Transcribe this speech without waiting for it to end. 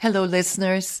Hello,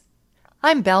 listeners.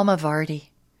 I'm Belma Vardy.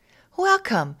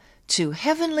 Welcome to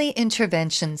Heavenly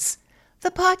Interventions,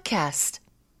 the podcast.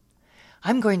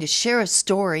 I'm going to share a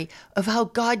story of how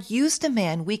God used a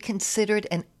man we considered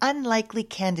an unlikely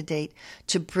candidate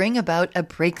to bring about a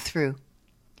breakthrough.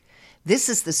 This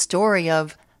is the story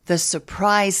of the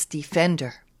surprise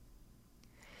defender.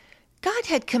 God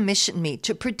had commissioned me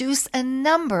to produce a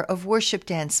number of worship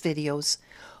dance videos,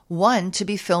 one to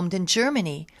be filmed in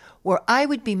Germany, where I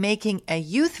would be making a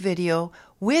youth video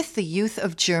with the youth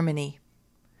of Germany.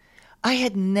 I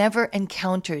had never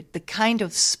encountered the kind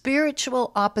of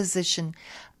spiritual opposition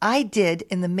I did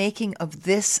in the making of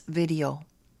this video.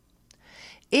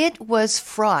 It was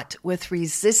fraught with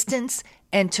resistance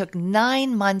and took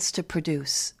 9 months to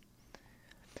produce.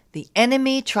 The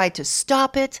enemy tried to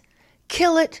stop it,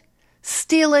 kill it,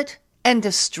 steal it, and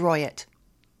destroy it.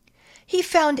 He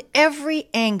found every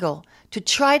angle to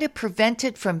try to prevent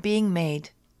it from being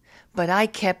made, but I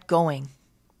kept going.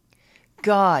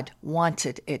 God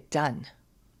wanted it done.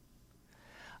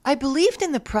 I believed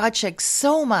in the project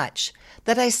so much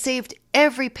that I saved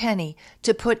every penny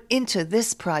to put into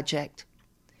this project.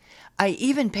 I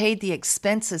even paid the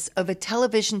expenses of a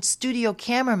television studio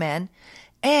cameraman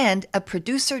and a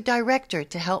producer-director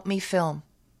to help me film.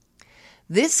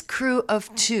 This crew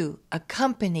of 2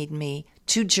 accompanied me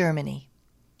to Germany.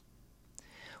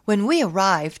 When we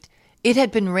arrived, it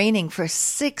had been raining for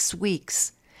 6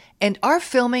 weeks, and our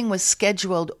filming was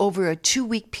scheduled over a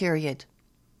 2-week period.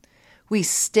 We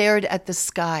stared at the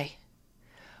sky.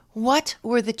 What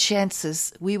were the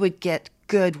chances we would get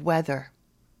good weather?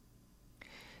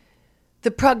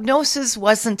 The prognosis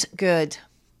wasn't good.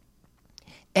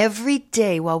 Every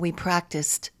day while we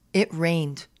practiced, it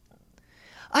rained.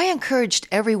 I encouraged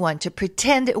everyone to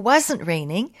pretend it wasn't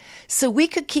raining so we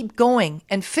could keep going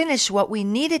and finish what we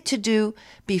needed to do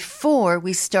before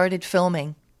we started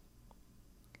filming.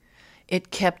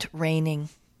 It kept raining.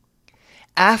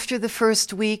 After the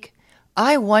first week,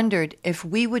 I wondered if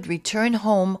we would return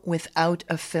home without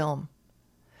a film.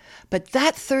 But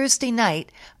that Thursday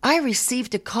night, I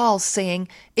received a call saying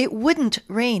it wouldn't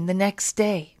rain the next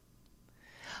day.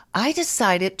 I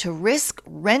decided to risk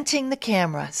renting the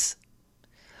cameras.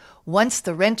 Once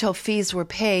the rental fees were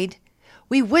paid,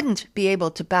 we wouldn't be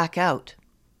able to back out.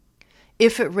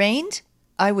 If it rained,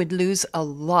 I would lose a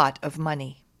lot of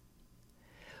money.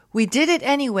 We did it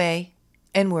anyway,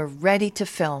 and were ready to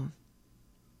film.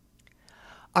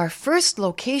 Our first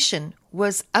location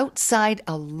was outside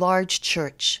a large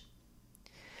church.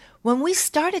 When we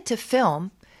started to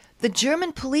film, the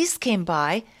German police came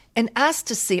by and asked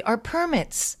to see our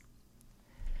permits.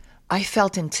 I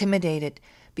felt intimidated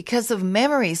because of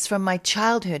memories from my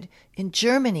childhood in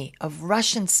Germany of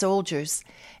Russian soldiers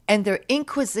and their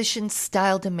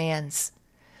Inquisition-style demands.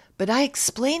 But I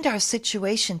explained our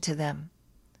situation to them.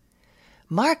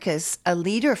 Marcus, a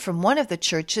leader from one of the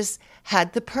churches,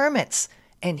 had the permits,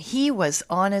 and he was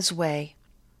on his way.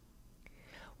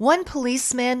 One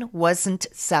policeman wasn't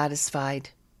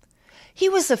satisfied. He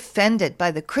was offended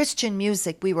by the Christian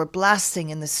music we were blasting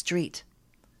in the street.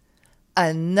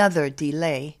 Another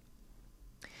delay.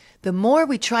 The more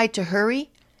we tried to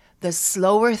hurry, the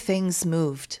slower things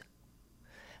moved.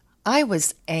 I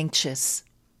was anxious.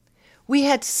 We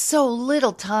had so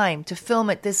little time to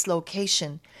film at this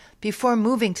location before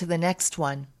moving to the next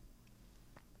one.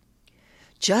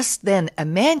 Just then, a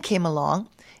man came along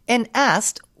and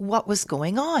asked what was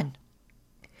going on.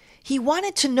 He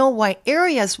wanted to know why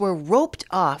areas were roped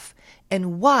off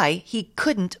and why he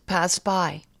couldn't pass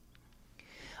by.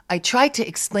 I tried to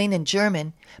explain in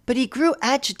German, but he grew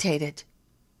agitated.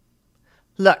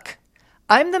 "Look,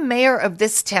 I'm the mayor of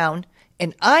this town,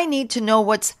 and I need to know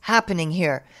what's happening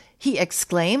here," he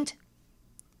exclaimed.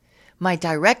 My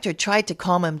director tried to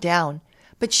calm him down,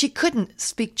 but she couldn't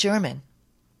speak German.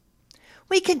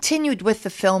 We continued with the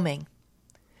filming.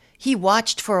 He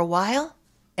watched for a while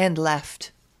and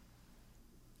left.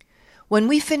 When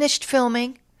we finished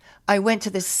filming, I went to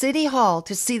the city hall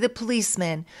to see the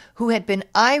policeman who had been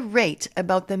irate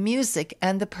about the music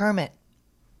and the permit.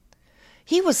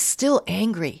 He was still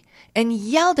angry and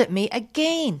yelled at me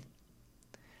again.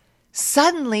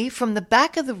 Suddenly, from the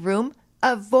back of the room,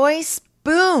 a voice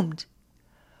boomed.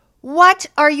 "What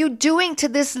are you doing to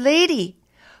this lady?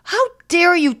 How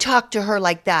dare you talk to her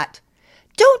like that?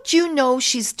 Don't you know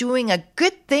she's doing a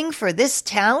good thing for this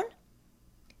town?"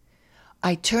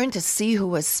 I turned to see who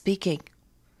was speaking.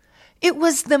 It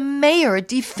was the mayor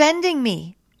defending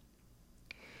me.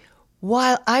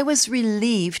 While I was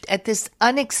relieved at this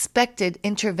unexpected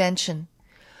intervention,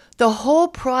 the whole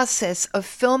process of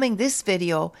filming this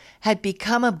video had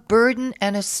become a burden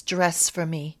and a stress for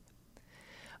me.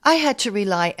 I had to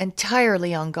rely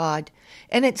entirely on God,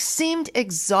 and it seemed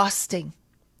exhausting.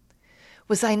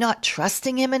 Was I not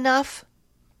trusting Him enough?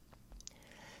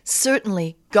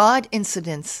 Certainly, God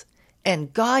incidents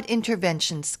and God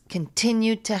interventions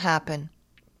continued to happen.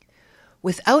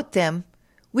 Without them,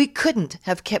 we couldn't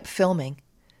have kept filming,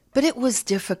 but it was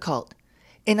difficult,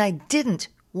 and I didn't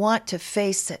want to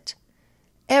face it.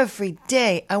 Every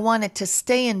day I wanted to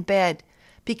stay in bed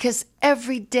because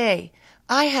every day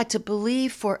I had to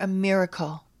believe for a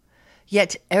miracle.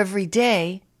 Yet every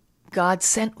day God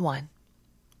sent one.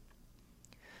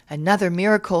 Another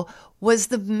miracle was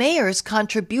the mayor's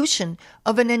contribution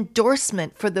of an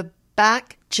endorsement for the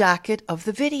back jacket of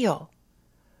the video.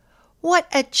 What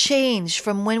a change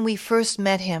from when we first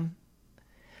met him.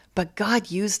 But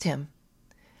God used him.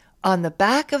 On the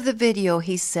back of the video,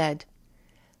 he said,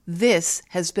 "This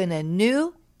has been a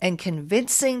new and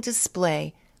convincing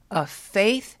display of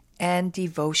faith and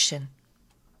devotion."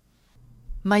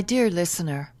 My dear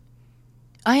listener,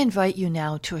 I invite you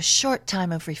now to a short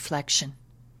time of reflection.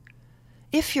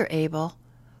 If you're able,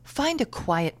 find a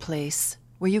quiet place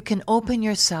where you can open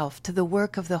yourself to the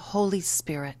work of the Holy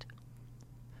Spirit.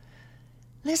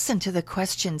 Listen to the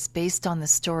questions based on the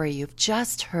story you've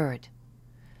just heard.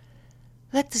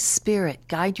 Let the Spirit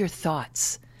guide your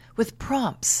thoughts with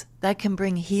prompts that can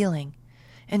bring healing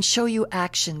and show you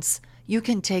actions you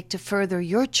can take to further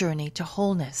your journey to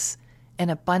wholeness and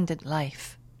abundant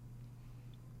life.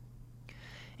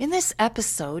 In this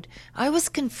episode, I was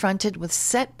confronted with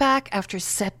setback after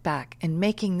setback in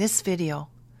making this video.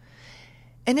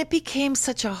 And it became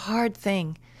such a hard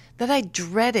thing that I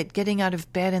dreaded getting out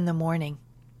of bed in the morning.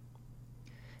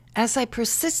 As I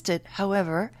persisted,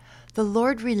 however, the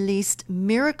Lord released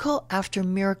miracle after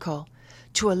miracle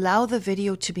to allow the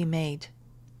video to be made.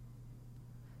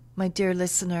 My dear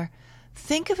listener,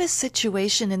 think of a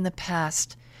situation in the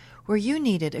past where you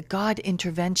needed a God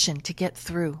intervention to get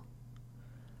through.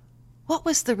 What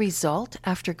was the result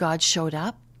after God showed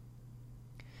up?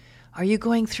 Are you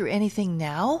going through anything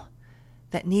now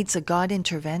that needs a God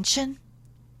intervention?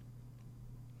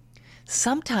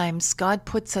 Sometimes God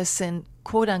puts us in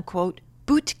quote-unquote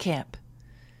boot camp.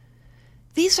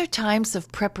 These are times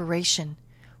of preparation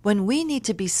when we need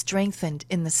to be strengthened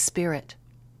in the Spirit.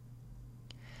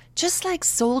 Just like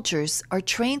soldiers are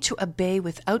trained to obey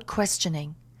without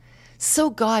questioning, so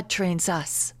God trains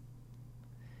us.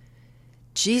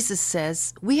 Jesus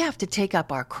says we have to take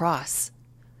up our cross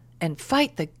and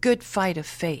fight the good fight of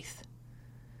faith.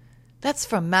 That's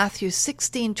from Matthew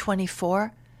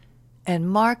 16:24 and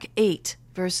Mark 8,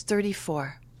 verse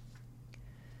 34.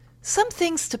 Some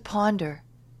things to ponder.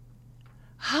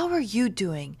 How are you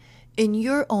doing in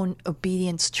your own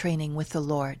obedience training with the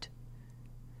Lord?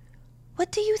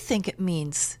 What do you think it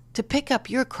means to pick up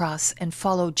your cross and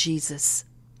follow Jesus?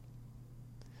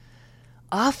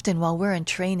 Often while we're in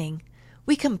training,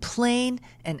 we complain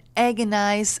and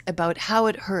agonize about how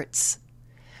it hurts,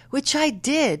 which I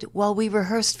did while we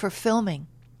rehearsed for filming.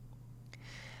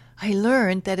 I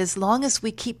learned that as long as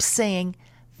we keep saying,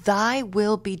 "Thy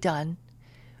will be done,"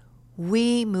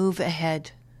 we move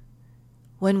ahead.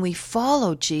 When we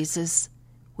follow Jesus,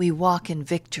 we walk in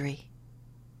victory.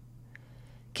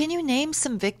 Can you name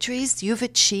some victories you've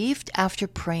achieved after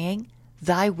praying,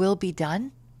 "Thy will be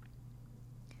done"?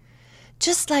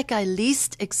 Just like I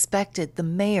least expected the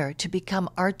mayor to become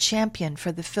our champion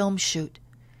for the film shoot,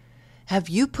 have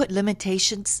you put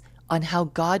limitations on how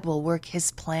God will work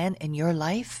His plan in your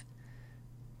life?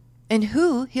 And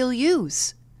who He'll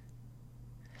use?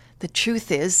 The truth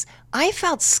is, I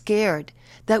felt scared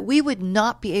that we would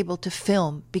not be able to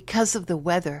film because of the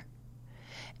weather,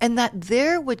 and that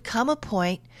there would come a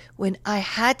point when I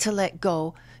had to let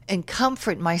go and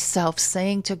comfort myself,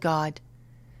 saying to God,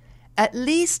 "At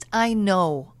least I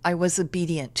know I was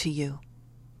obedient to you."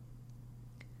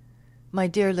 My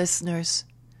dear listeners,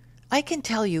 I can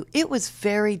tell you it was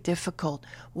very difficult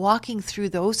walking through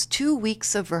those 2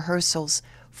 weeks of rehearsals,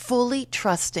 fully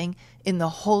trusting in the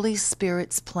Holy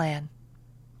Spirit's plan.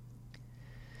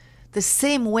 The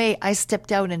same way I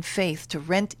stepped out in faith to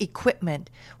rent equipment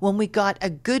when we got a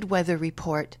good weather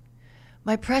report,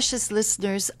 my precious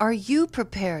listeners, are you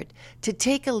prepared to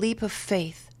take a leap of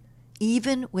faith,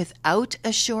 even without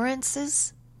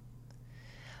assurances?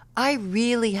 I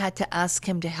really had to ask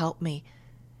Him to help me,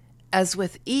 as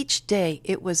with each day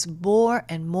it was more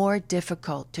and more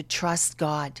difficult to trust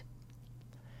God.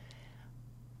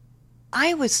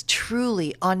 I was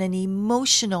truly on an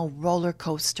emotional roller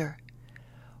coaster,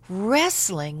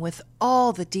 wrestling with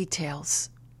all the details.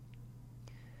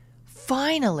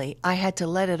 Finally, I had to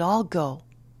let it all go.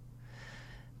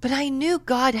 But I knew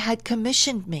God had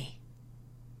commissioned me.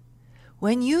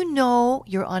 When you know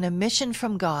you're on a mission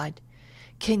from God,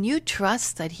 can you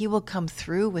trust that He will come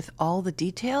through with all the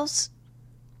details?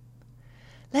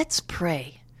 Let's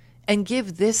pray and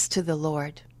give this to the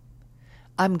Lord.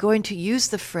 I'm going to use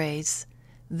the phrase,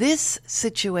 this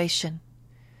situation,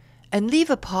 and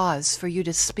leave a pause for you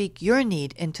to speak your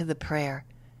need into the prayer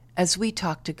as we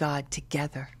talk to God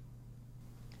together.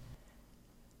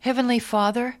 Heavenly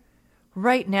Father,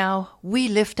 right now we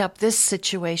lift up this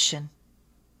situation.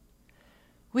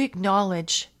 We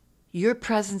acknowledge your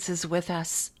presence is with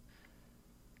us.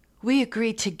 We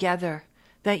agree together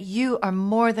that you are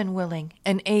more than willing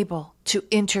and able to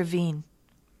intervene.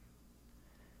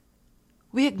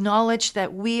 We acknowledge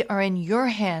that we are in your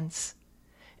hands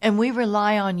and we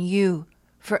rely on you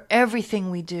for everything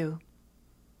we do.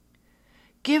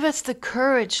 Give us the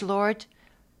courage, Lord,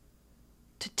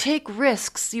 to take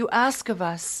risks you ask of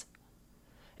us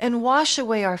and wash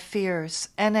away our fears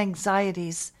and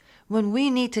anxieties when we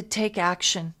need to take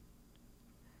action.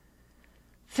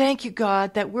 Thank you,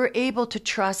 God, that we're able to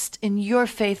trust in your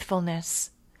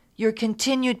faithfulness, your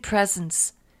continued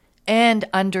presence, and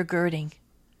undergirding.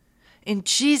 In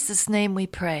Jesus' name we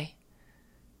pray.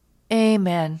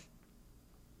 Amen.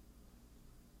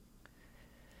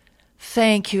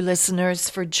 Thank you, listeners,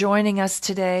 for joining us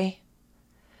today.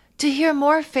 To hear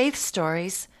more faith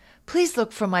stories, please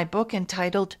look for my book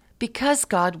entitled Because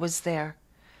God Was There.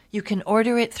 You can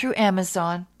order it through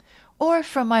Amazon or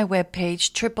from my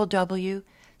webpage,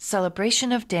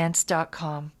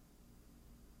 www.celebrationofdance.com.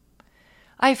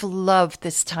 I've loved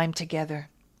this time together.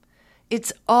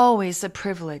 It's always a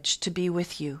privilege to be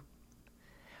with you.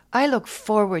 I look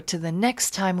forward to the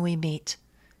next time we meet.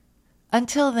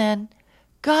 Until then,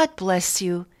 God bless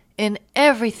you in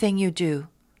everything you do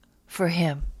for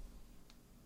Him.